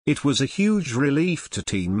It was a huge relief to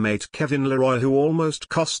teammate Kevin Leroy, who almost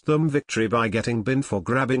cost them victory by getting binned for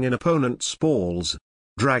grabbing in opponent's balls.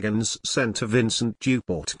 Dragons centre Vincent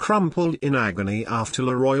Duport crumpled in agony after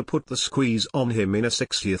Leroy put the squeeze on him in a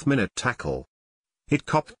 60th minute tackle. It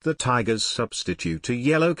copped the Tigers' substitute a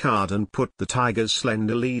yellow card and put the Tigers'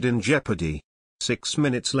 slender lead in jeopardy. 6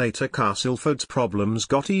 minutes later, Castleford's problems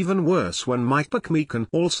got even worse when Mike McMeekan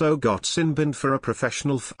also got sin-binned for a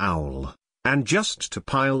professional foul. And just to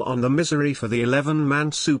pile on the misery for the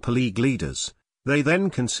 11-man Super League leaders, they then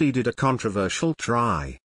conceded a controversial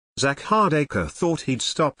try. Zach Hardaker thought he'd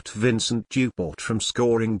stopped Vincent Duport from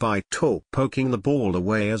scoring by poking the ball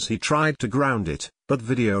away as he tried to ground it, but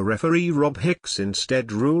video referee Rob Hicks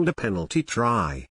instead ruled a penalty try.